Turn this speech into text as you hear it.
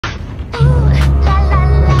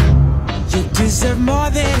deserve more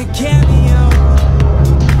than a cameo.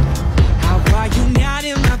 How are you not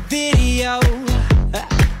in my video?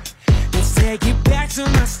 Let's take it back to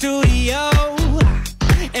my studio,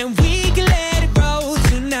 and we can let it roll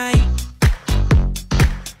tonight.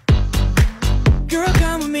 Girl,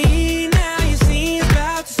 come with me now, your scene's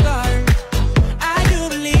about to start. I do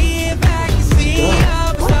believe I can see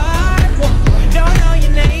your stars. Don't know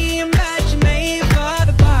your name, but you're made for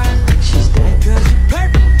the part. She's dead. 'Cause you're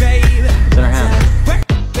perfect, babe. It's in her hand.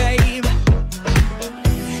 Perfect, babe.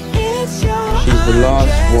 It's your She's the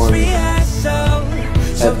last one.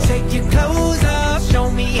 So take your clothes off,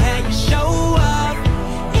 show me how you show up.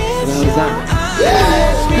 It's your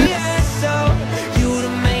so you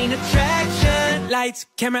the main attraction. Lights,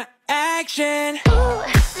 camera, action.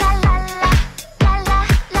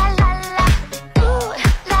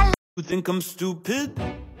 You think I'm stupid?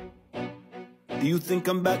 Do you think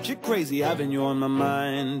I'm batshit crazy, having you on my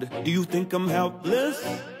mind? Do you think I'm helpless?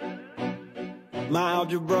 My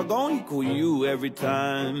algebra gon' equal you every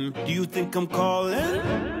time. Do you think I'm calling?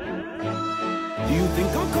 Do you think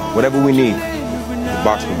I'm calling? Whatever we need, the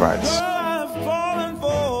box provides.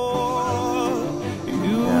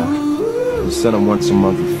 Yeah. We send them once a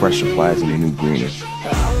month with fresh supplies and a new greener.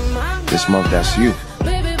 This month, that's you.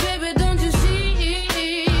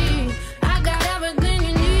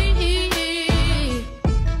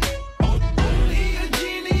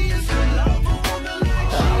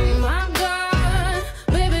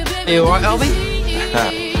 Hey, you alright, Albie?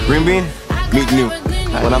 Green Bean, meet new.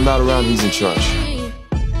 When I'm not around, he's in charge.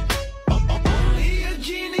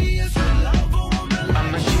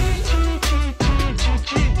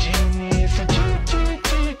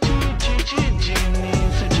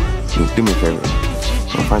 Do me a favor.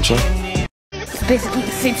 Want French Fry? It's basically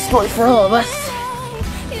the same story for all of us.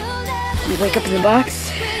 We wake up in the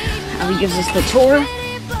box, Abby gives us the tour,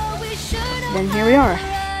 then here we are.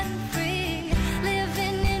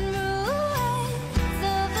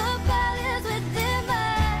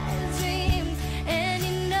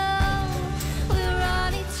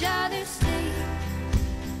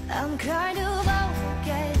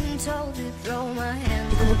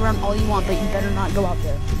 You can look around all you want, but you better not go out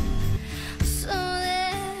there.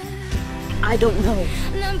 I don't know.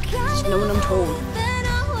 Just know what I'm told.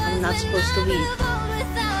 I'm not supposed to leave.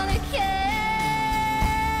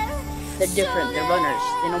 They're different. They're runners.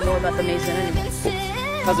 They know more about the maze than anyone.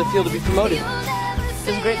 How's it feel to be promoted?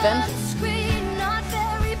 Feels great, Ben.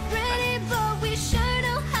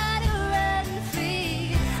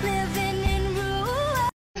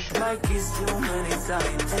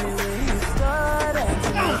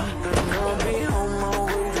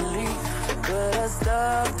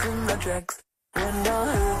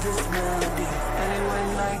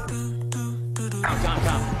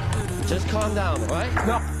 Calm. Just calm down, alright?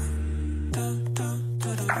 No.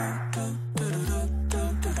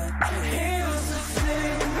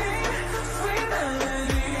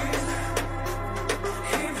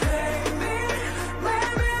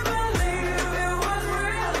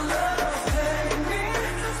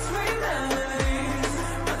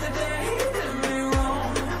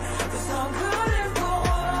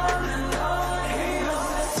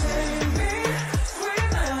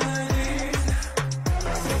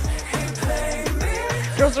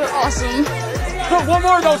 Girls are awesome. One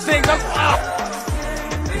more of those things! I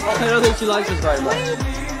don't think she likes us very much.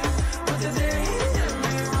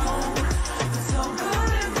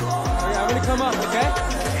 I'm gonna come up, okay?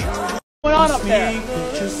 What's going on up there?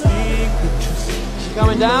 She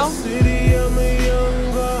coming down?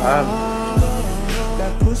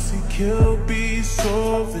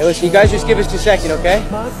 Hey, listen, you guys just give us 2 seconds, okay?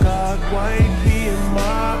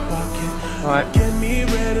 Alright.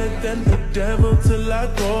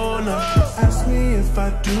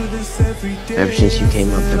 Ever since you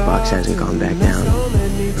came up, the box hasn't gone back down.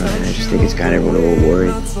 I just think it's got everyone a little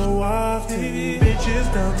worried.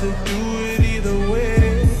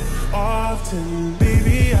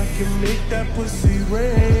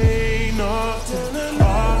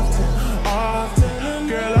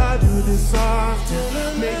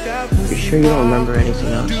 You sure you don't remember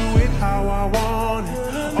anything else?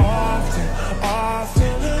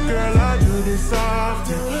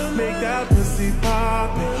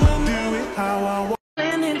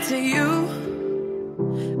 Into you,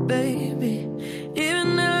 baby.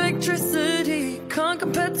 Even electricity can't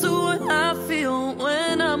compare to what I feel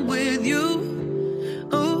when I'm with you.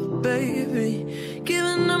 Oh, baby,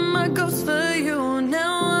 giving up my ghost for you.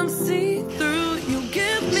 Now I'm see through. You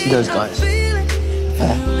give me See those guys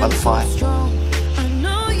by the fire?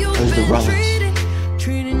 Those are the runners.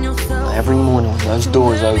 Every morning when those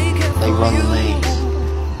doors open, they run the maze.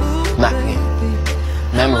 mapping it,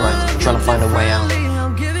 memorizing, trying to find a way out. I'll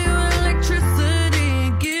give you electricity,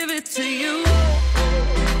 give it to you.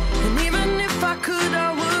 And even if I could,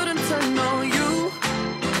 I wouldn't turn on you.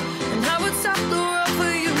 And I would stop the world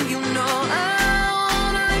for you, you know. I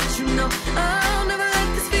wanna let you know I'll never let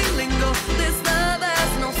this feeling go. This love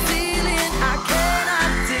has no ceiling, I cannot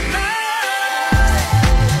deny.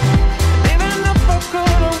 Even if I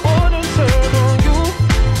could, I wouldn't turn on you.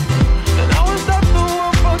 And I would stop the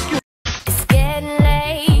world for you. It's getting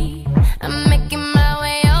late, I'm making my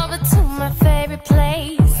way over to my favorite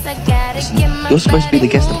place. I gotta get my You're supposed to be the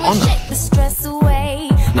guest of honor. shake the stress away.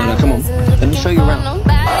 No, come on. Let me show you around.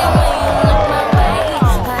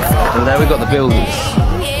 And there we got the builders.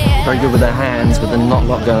 Very good with their hands, but they're not a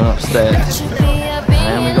lot going upstairs.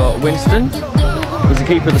 And we got Winston. He's the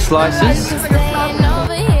keeper of the slices.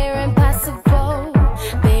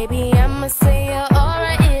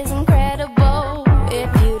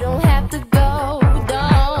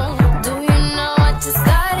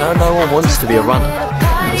 No one wants to be a runner.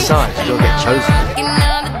 Besides, you'll get chosen.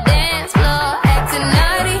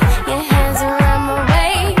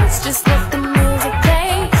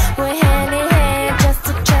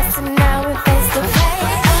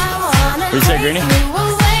 What do you say, Greenie?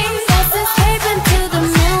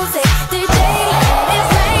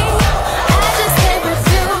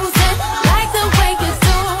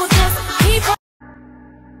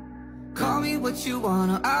 Call me what you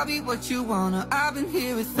wanna, I'll be what you wanna. I've been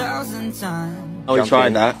here 1,000 times. Oh, we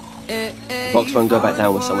tried that. Box won't go back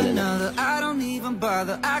down with someone in it. I don't even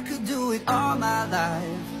bother, I could do it all my life.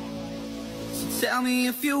 So tell me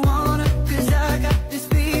if you wanna, cause I got this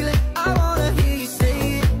feeling. I wanna hear you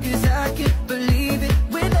say it, cause I can't believe it.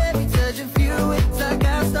 With every touch of you, it's like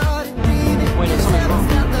I started dreaming. Wait, it's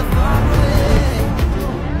not that far away.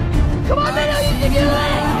 Come on, man, you can do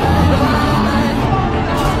it!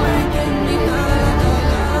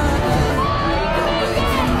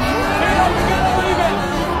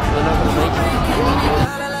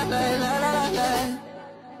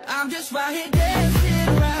 I'm just right here dancing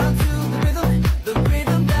around to the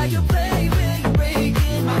rhythm that you play when you're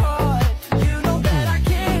breaking my heart. You know that I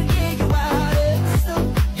can't get you out of the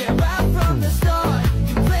system. Yeah, right from the start,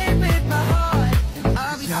 you play with my heart.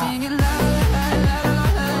 I'll be singing la la la la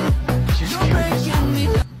la. You're breaking me.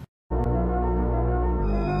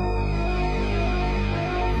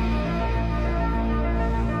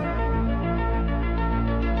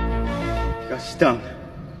 Got stung.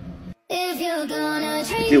 If you're gonna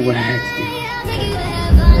treat Did what I had to do.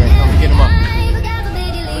 Get him up.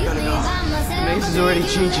 We gotta go. Mace is already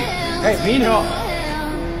changing. Hey, Pino!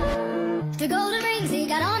 The golden rings he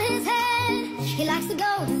got on his head. He likes to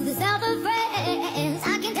go to the south of France.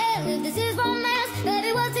 I can tell if this is romance.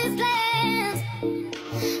 Baby, what's his plans?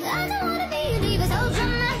 I don't wanna be a diva, so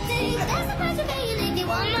dramatic. That's the price of being if you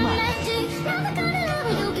want my magic. Now the kind of love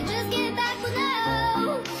you can just get back with no.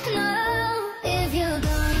 If you're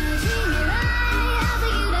gonna treat me right, I'll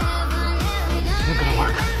take you to heaven every night. It's gonna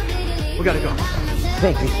work. We gotta go.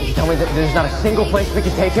 Think, you tell me that there's not a single place we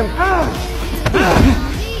can take him?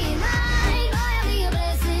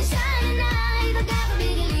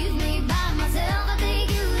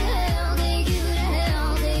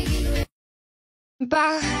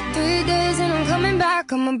 About 3 days and I'm coming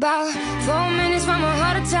back. I'm about 4 minutes from a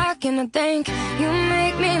heart attack. And I think you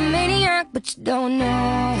make me a maniac, but you don't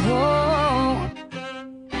know.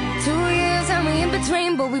 2 years and we in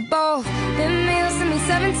between, but we both been males since we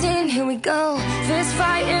 17. Here we go, fist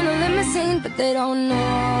fight in a limousine, but they don't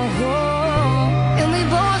know. And we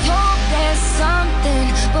both hope there's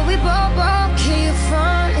something, but we both keep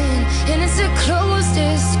fronting. And it's a closed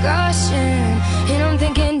discussion. And I'm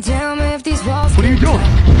thinking, damn, if these walls. What are you doing?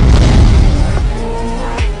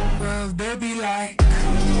 Well, baby, like,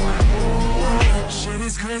 shit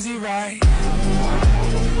is crazy, right?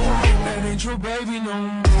 That ain't your baby no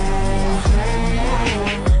more.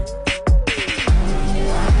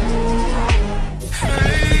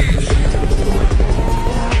 Hey,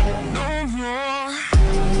 no more.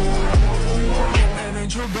 That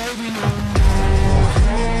ain't your baby no more.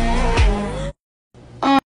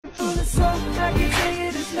 I can tell you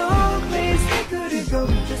there's no place we couldn't go.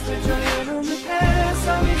 Just put your hand on the past.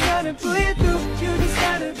 I'll be trying to pull you through. You just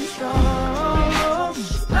gotta be strong.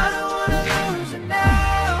 I don't wanna lose you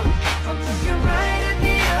now. I'm looking right at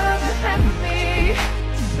the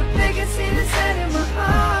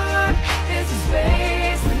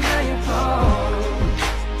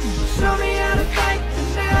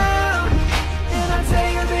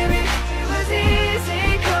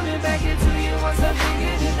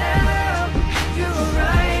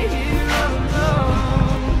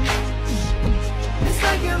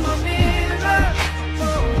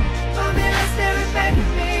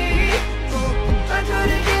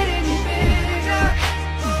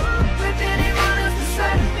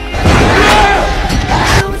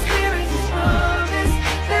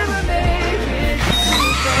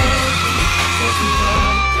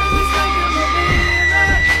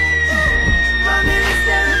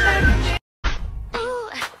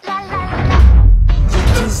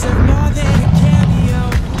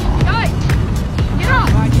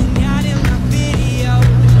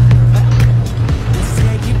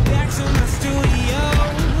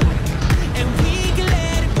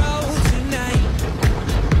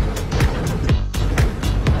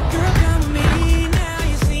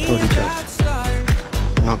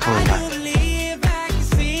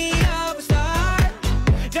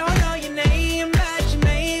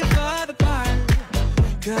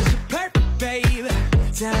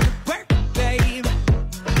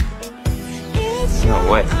can't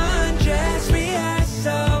wait.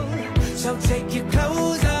 So take your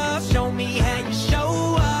clothes off, show me how you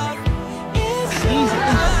show up.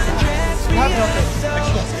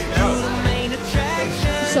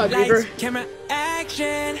 What's up, Beaver? Camera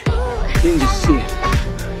action. You can just see it.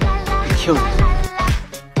 It kills me.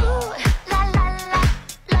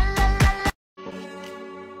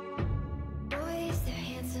 Boys, they're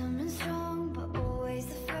handsome and strong, but always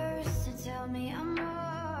the first to tell me I'm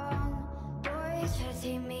wrong. Boys try to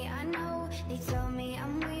take me, I know. They tell me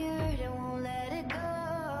I'm weird, I won't let it go.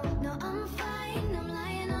 No, I'm fine, I'm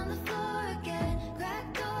lying on the floor again.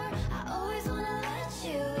 Crack door, I always wanna let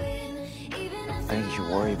you in. Even if I think you should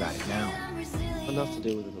worry about it now. I'm resilient. Enough to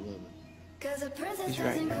deal with it a little bit. 'Cause a princess He's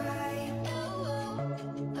right. doesn't cry.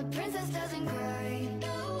 A princess doesn't cry.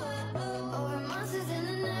 Oh, we're monsters in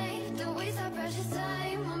the night. Don't waste our precious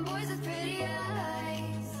time on boys with pretty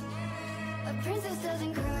eyes. A princess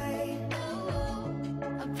doesn't cry.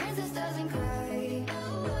 A princess doesn't cry.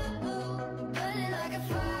 Burning like a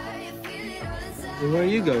fire, feel it all inside. Hey, where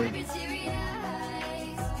are you going? Wipe your teary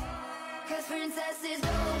eyes. 'Cause princesses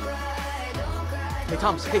don't cry, don't cry. Hey,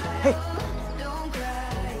 Thomas, hey, hey! Don't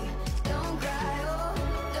cry, don't cry, oh,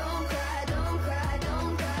 don't cry, don't cry,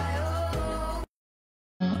 don't cry, oh.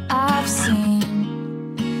 I've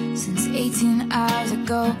seen since 18 hours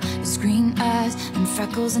ago your green eyes and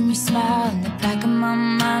freckles and your smile in the back of my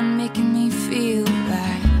mind, making me feel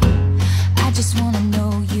right. I just wanna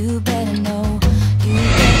know, you better know, you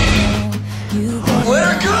better know, you better know. Let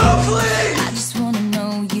her go, please! I just wanna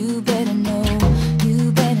know, you better know,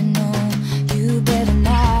 you better know, you better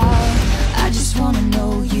now. I just wanna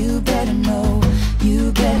know, you better know,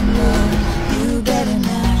 you better know, you better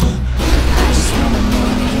now. I just wanna know,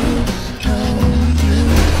 you know, you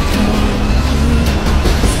know,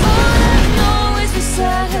 all I know is we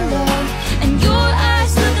said hello, and your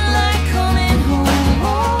eyes looking like coming home.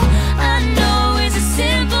 All I know is a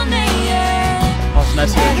simple name, yeah. Oh, it's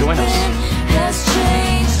nice to join us. Has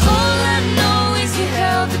changed. All I know is you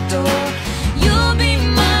held the door. You'll be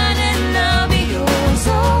mine and I'll be yours.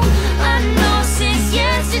 All I know since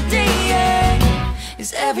yesterday, yeah,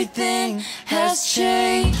 is everything has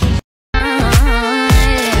changed.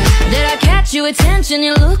 Did I catch your attention?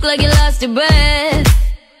 You look like you lost your breath.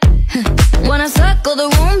 When I circle the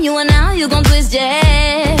room, you and now you gon' twist your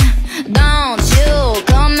head. Don't you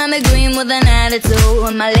come at me green with an attitude,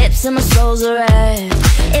 and my lips and my soul's a red.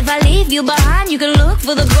 If I leave you behind, you can look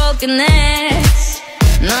for the broken necks.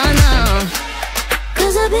 No, no.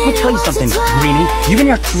 Cause I've been Let me tell you something, Greenie. You've been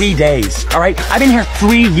here 3 days, alright? I've been here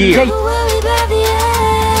 3 years. Don't worry about the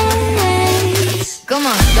eggs. Come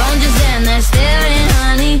on, don't just stand there staring,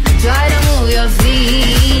 honey. Try to move your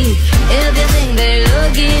feet. If you think they're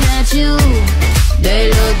looking at you, they're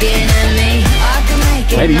looking at me. I can make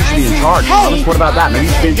it. Maybe you should be in charge. Hey! What about that? Maybe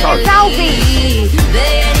you should be in charge. Selfie.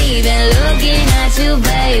 They ain't even looking at you,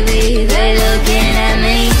 baby. They're looking at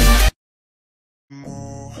me.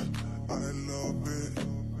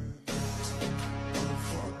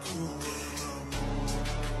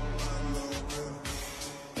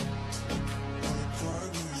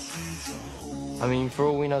 I mean, for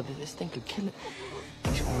all we know, this thing could kill it.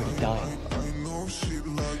 He's already dying.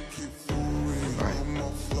 Alright.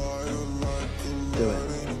 Do it.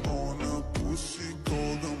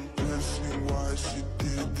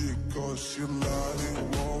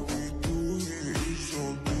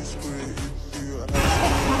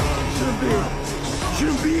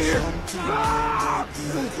 Shouldn't be here.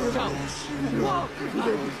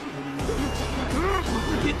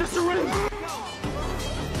 Get the syringe!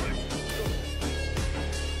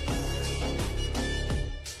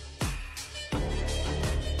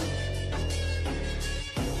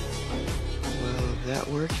 Well, that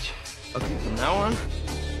worked. Okay, from now on.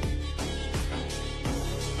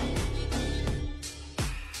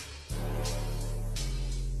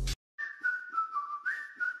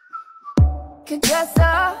 Could dress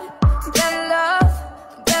up to get love.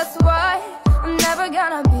 Guess what? I'm never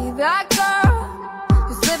gonna be that girl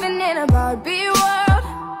who's living in a Barbie world.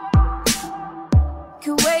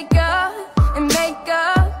 Could wake up and make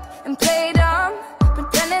up and play dumb,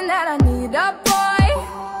 pretending that I need a boy.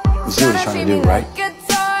 You see what he's trying to do, right? Like a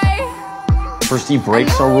toy. First he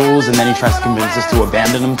breaks our rules, and then he tries to convince us to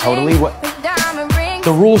abandon them totally. What? Diamond ring.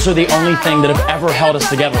 The rules are the only thing that have ever held us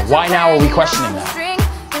together. Why now are we questioning that?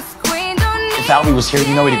 If Albie was here,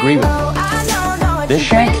 you know he'd agree with me. This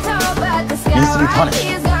shank needs to be punished.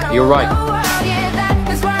 You're right.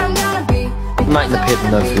 Night in the pit,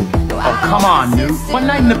 no food. Oh, come on, Newt. One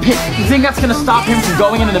night in the pit. You think that's gonna stop him from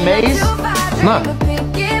going into the maze? No.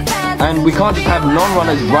 And we can't just have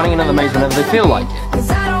non-runners running into the maze whenever they feel like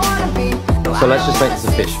it. So let's just make this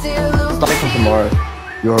official. Starting from tomorrow,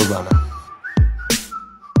 you're a runner.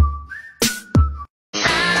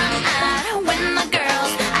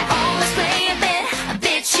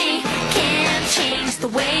 The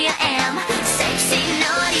way I am, sexy,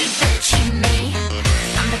 naughty, bitchy me.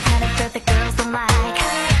 I'm the kind of girl that girls don't like.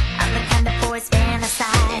 I'm the kind of boys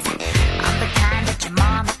fantasize. I'm the kind that your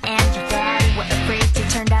mama and your daddy were afraid you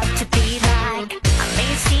turned out to be like. I may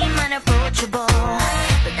seem unapproachable,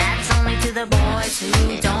 but that's only to the boys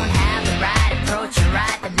who don't have the right approach or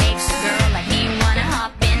right that makes a girl like me wanna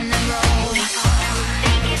hop in the road.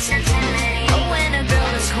 Think it's intimidating, but when a girl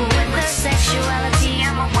is cool with her sexuality,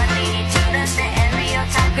 I'm a 180 to the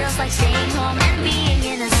stereotype. Girls like staying home and being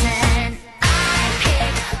innocent. I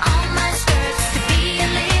pick all my skirts to be a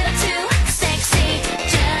little too sexy,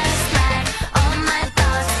 just like all my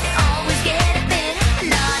thoughts. They always get a bit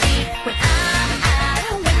naughty when I'm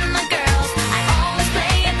out with my girls. I always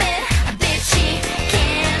play a bit bitchy.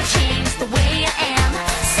 Can't change the way I am.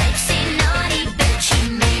 Sexy, naughty, bitchy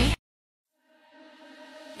me.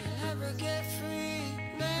 You never get free,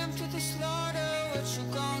 lamb to the slaughter. What you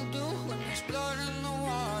gon' do when there's blood in the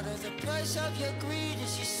water? The price of your greed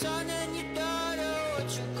is your son and your daughter. What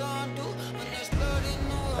you gon' do when there's blood in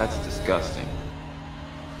the water? That's disgusting.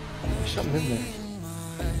 Something in there.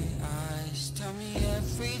 Tell me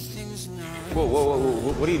everything's not. Whoa, whoa, whoa,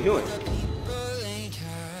 whoa, what are you doing? People ain't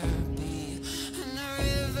happy, and the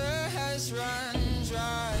river has run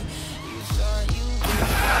dry. You thought you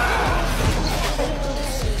the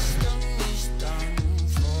system is done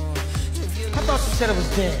for. I thought you said it was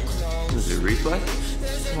dead. Was it reflex?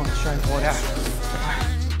 Come on, let's try and pull it out.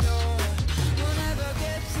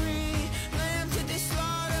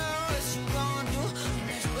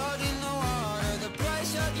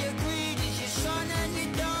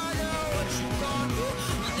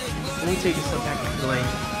 Let me take a step back to the lane. I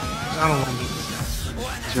don't want to meet this guy.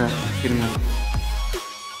 That's right. Get him out.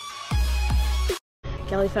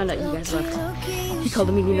 Gally found out you guys left. He called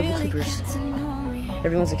a meeting of the keepers.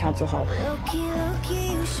 Everyone's at council hall.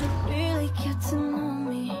 You should really get to know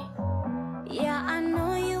me. Yeah, I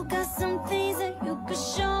know you got some things that you could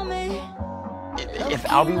show me. If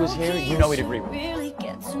Albie was here, you know he'd agree with me. Really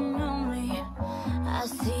get to know me. I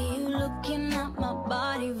see you looking at my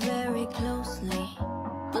body very closely,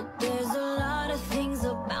 but there's a lot of things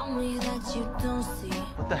about me that you don't see.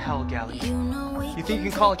 What the hell, Gally? You think you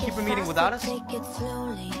can call a keeper meeting without us? Take it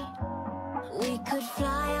slowly. We could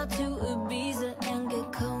fly out to Ibiza and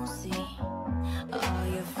get cozy. All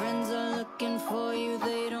your friends are looking for you,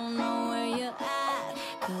 they don't know where you're at,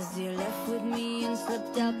 'cause you left with me and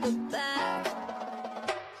slipped out the back.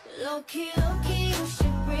 Low-key, low-key, you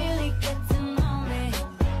should really get to know me.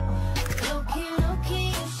 Low-key, low-key,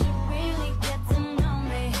 you should really get to know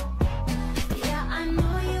me. Yeah, I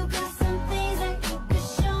know you got some things that you could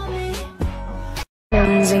show me.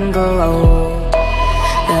 And glow.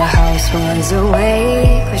 The house was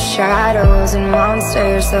awake with shadows and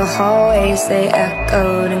monsters. The hallways, they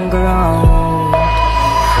echoed and groaned.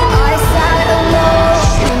 I sat alone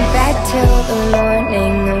in bed till the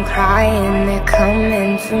morning. I'm crying, they're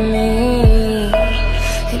coming for me.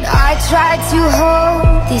 And I tried to hold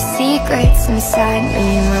these secrets inside me.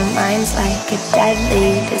 My mind's like a deadly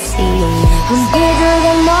disease. I'm bigger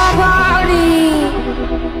than my body,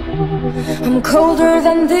 I'm colder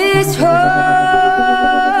than this home.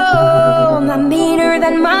 I'm meaner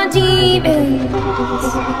than my demons,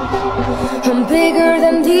 I'm bigger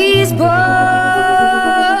than these bones.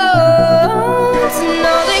 And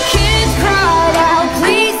all the kids cried out,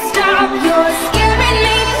 please stop, you're scaring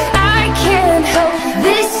me. I can't help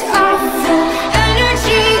this awful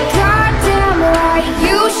energy. Goddamn right,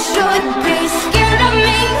 you should be scared of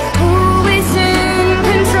me. Who is in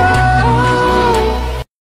control?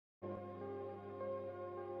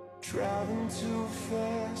 Driving too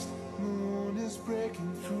fast, moon is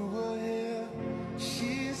breaking through her hair.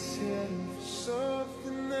 She's heading for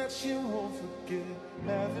something that she won't forget.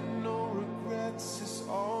 Having no regrets is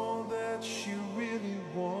all that she really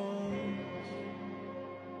wants.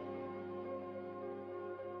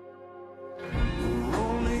 We're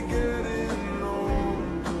only getting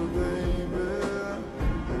older, baby,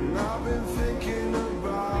 and I've been thinking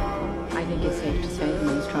about. I think it's safe to say that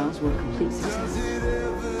these trials were a complete Does success. it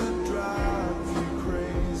ever drive you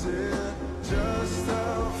crazy? Just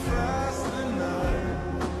how fast the night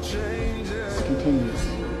changes. Continues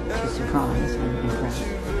to surprise and impress.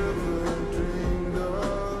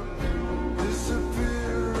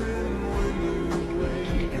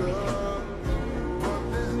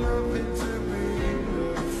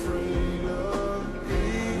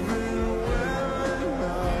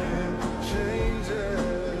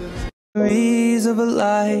 Memories of a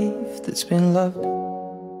life that's been loved.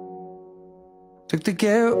 Took the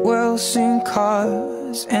get well soon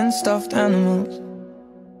cars and stuffed animals.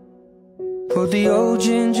 Poured the old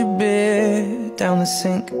ginger beer down the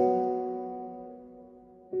sink.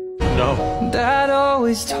 No. Dad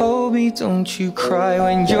always told me, don't you cry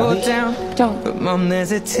when you're down. Don't. But Mum,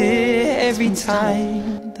 there's a tear every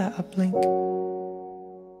time that I blink.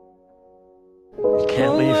 You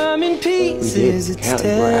can't leave. I'm in pieces, it's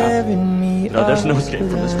tearing me No, there's no escape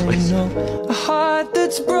from this place. A heart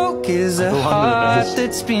that's broke is a heart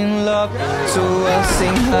that's been loved. So I'll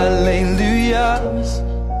sing hallelujah.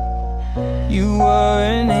 You were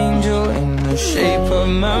an angel in the shape of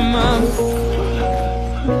my mom.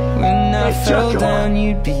 When I fell down,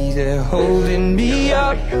 you'd be there holding me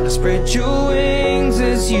up. Spread your wings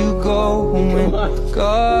as you go. When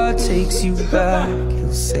God takes you back,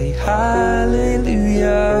 He'll say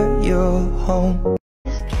hallelujah, you're home.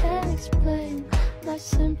 I can't explain my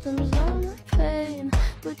symptoms or my pain,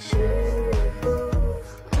 but you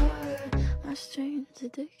are my strange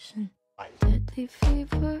addiction. Deadly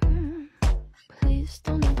fever, please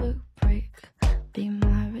don't ever break. Be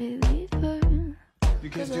my reliever. You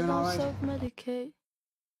kids doing alright? Self-medicate,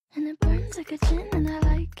 and it burns like a gin, and I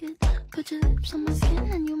like it. Put your lips on my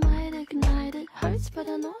skin, and you might ignite it. Hurts, but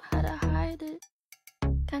I know how to hide it.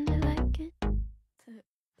 Kinda like it.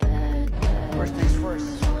 Bad, First things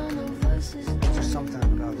first. There's something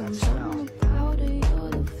about that smell. Powder, you're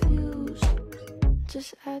the fuse.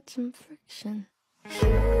 Just add some friction.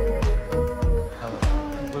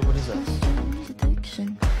 What is that?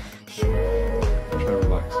 Addiction. Try to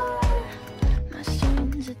relax. My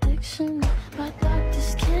strange addiction. My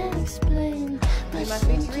doctors can't explain. My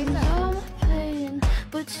symptoms are my pain,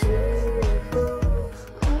 but you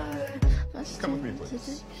are my strange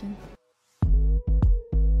addiction.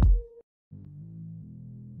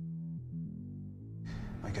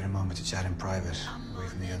 Might get a moment to chat in private, away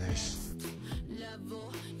from the others.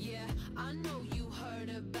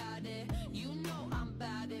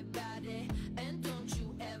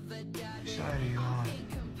 Which side are you on?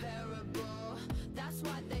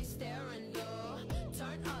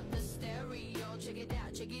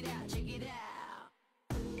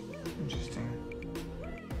 Interesting.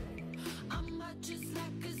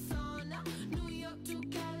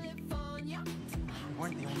 We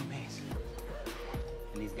weren't the only mates.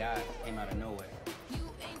 And these guys came out of nowhere.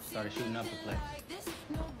 Started shooting up the place.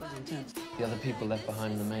 The other people left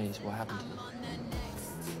behind in the maze, what happened to them?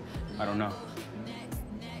 I don't know.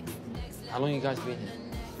 How long you guys been here?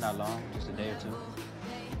 Not long, just a day or two.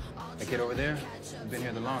 That kid over there, he's been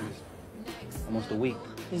here the longest. Almost a week.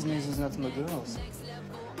 His name's is nothing but girls.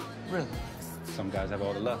 Really? Some guys have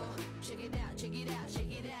all the luck.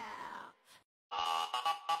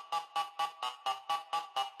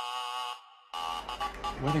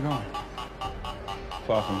 Where are they going?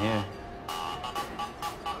 Far from here.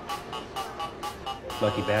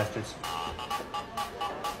 Lucky bastards.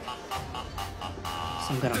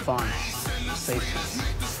 Some kind of farm. Safe.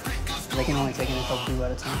 They can only take in a couple people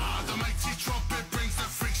at a time.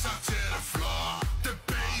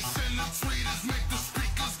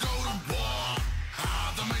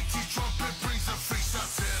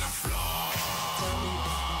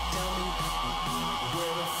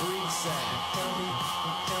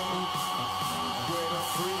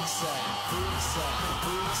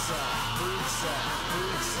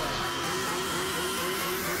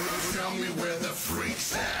 Tell me where the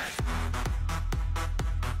freaks at.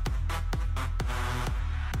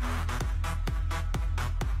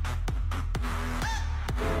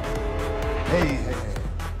 Hey.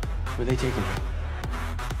 Where are they taking her?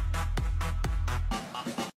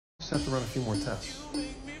 Just have to run a few more tests.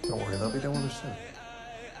 Don't worry, they'll be done with her soon.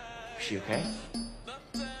 Is she okay?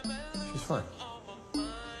 She's fine.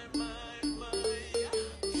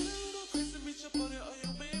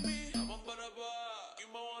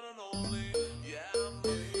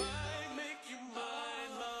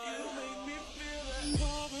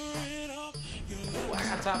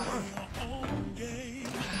 Top one.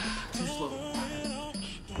 Too slow.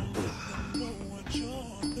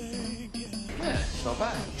 Yeah, it's not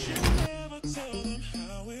bad.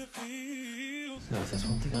 No, if there's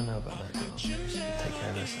one thing I know about that girl, she can take care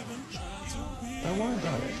of herself. Don't worry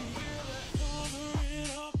about it.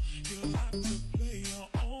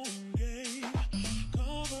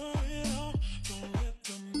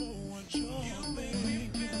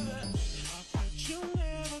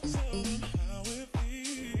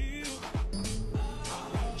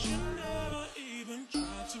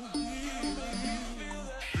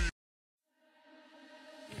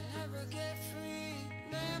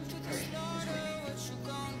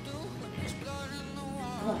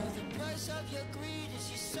 of your greed is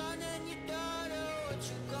your son and your daughter. What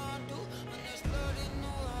you gonna do when there's blood in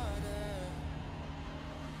the water?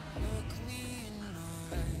 Look me in the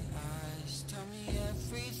eyes, tell me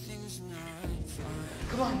everything's not fine.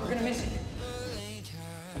 Come on, we're gonna miss it.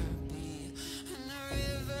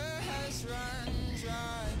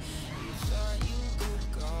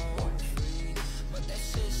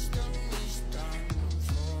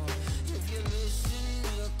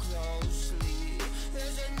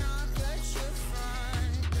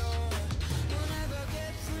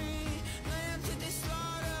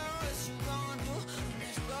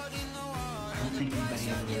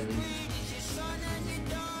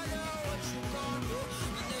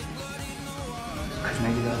 Because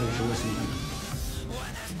maybe the others will listen to them.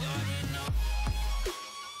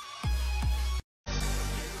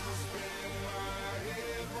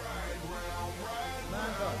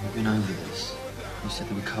 We've been over this. You said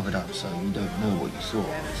that we covered up, so you don't know what you saw.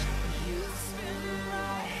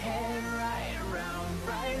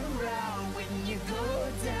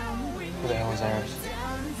 Who the hell is Iris?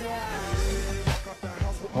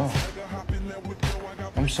 Oh.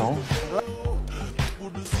 I'm sorry.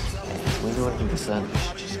 When you're anything concerned, we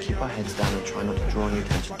should just keep our heads down and try not to draw any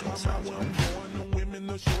attention to ourselves, right?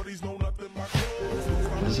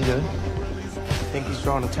 What is he doing? I think he's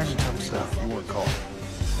drawing attention to himself. You weren't called.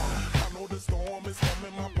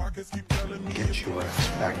 Get your ass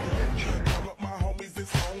back in that chair.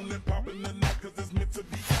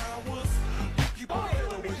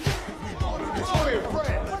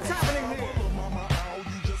 What's happening here?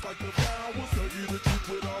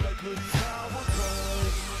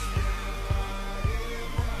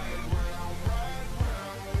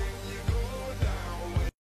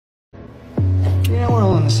 Yeah, we're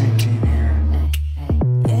all on the same team here.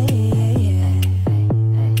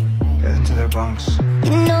 Get into their bunks.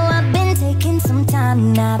 You know I've been taking some time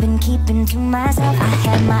and I've been keeping to myself. I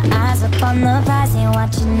had my eyes up on the prize, ain't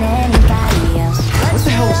watching anybody else. What the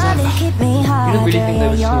hell is that? Hit me hard. You don't really think they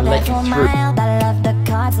were just gonna let you through? I love the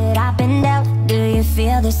cards that I've been dealt. Do you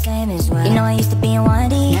feel the same as well? You know I used to be in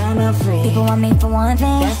 1D. Now I'm not free. People want me for one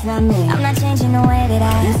thing. That's not me. I'm not changing the way that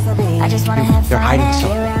I used to be. I just wanna have fun. They're hiding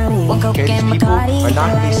something. One coke Okay, and these people Bacardi. are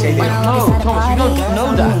not, they say they don't No, Thomas, you don't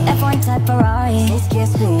know that. F1 type Ferrari.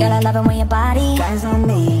 Girl, I love it when your body guys on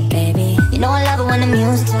me, baby. You know I love it when the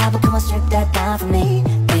music's loud, but come on, strip that down for me,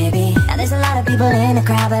 baby. Now there's a lot of people in the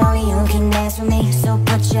crowd, but only you can dance with me. So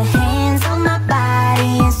put your hands on my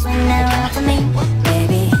body and swing that around for me,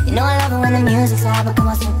 baby. You know I love it when the music's loud, but come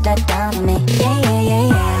on, strip that down for me. Yeah, yeah, yeah,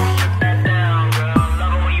 yeah.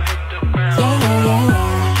 Yeah, yeah, yeah, yeah.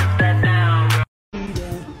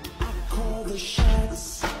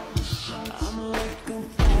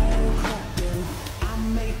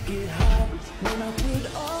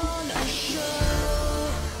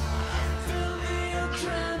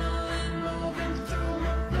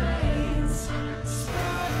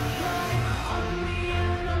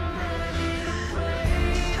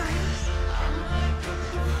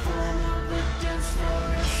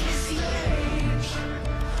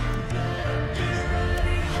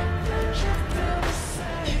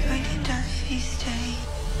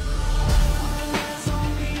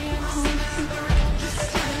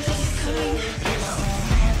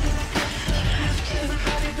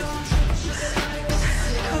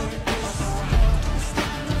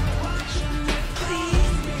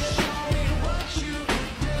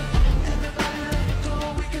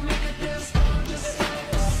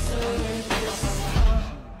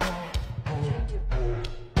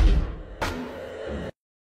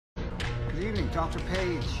 Good evening, Dr.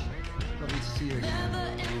 Page. Lovely to see you again. I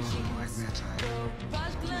admit, I wasn't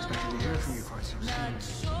expecting to hear from you quite so soon.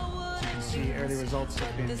 As you can see, early results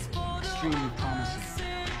have been extremely promising.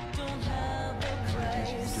 Whatever it is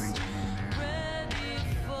you're doing to me in there,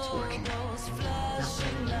 it's working.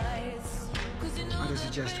 I'd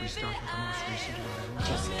suggest we start with the most recent one.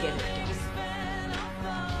 Just get it done.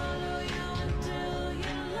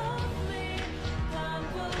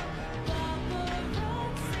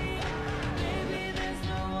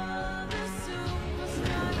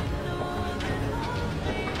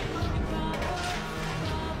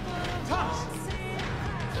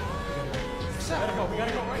 We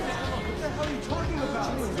gotta go right now. What the hell are you talking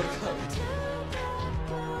about?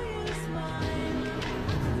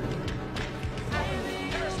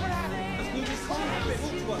 Harris, what happened? Let's move this car. Move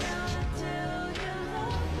to us.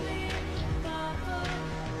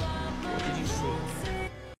 What did you see?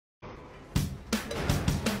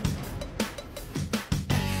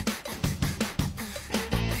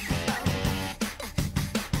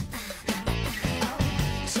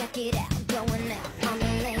 Check it out, going out on a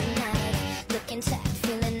late night, looking tight,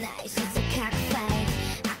 feeling nice. It's a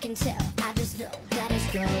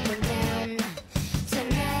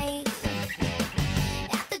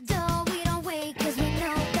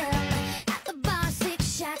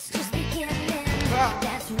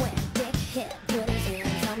That's when Dick hit, put his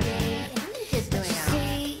hands on me. He's doing now.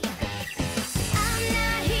 I'm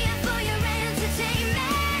not here for your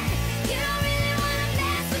entertainment. You don't really wanna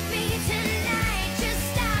mess with me tonight. Just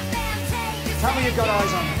stop and take a Tell me you've got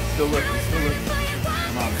eyes on me. Still looking, still looking.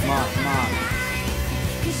 Come on, come on, come on.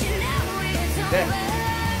 There.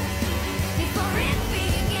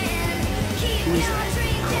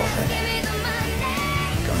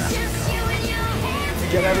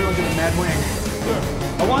 Get everyone to the med wing.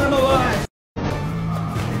 I want him alive!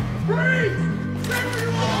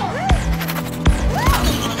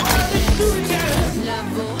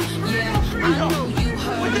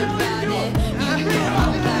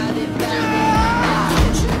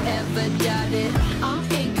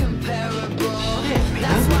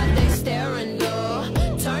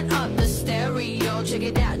 Check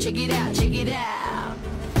it out, check it out, check it out.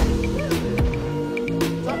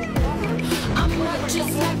 I'm not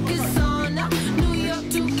just like a sauna, New York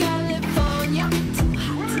to California.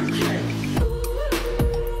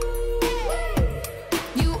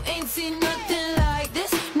 You ain't seen nothing like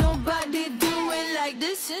this. Nobody do it like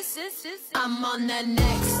this. I'm on the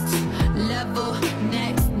next level,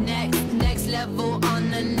 next level, on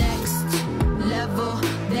the next level.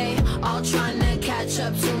 They all trying to catch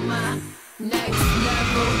up to my next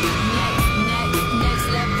level.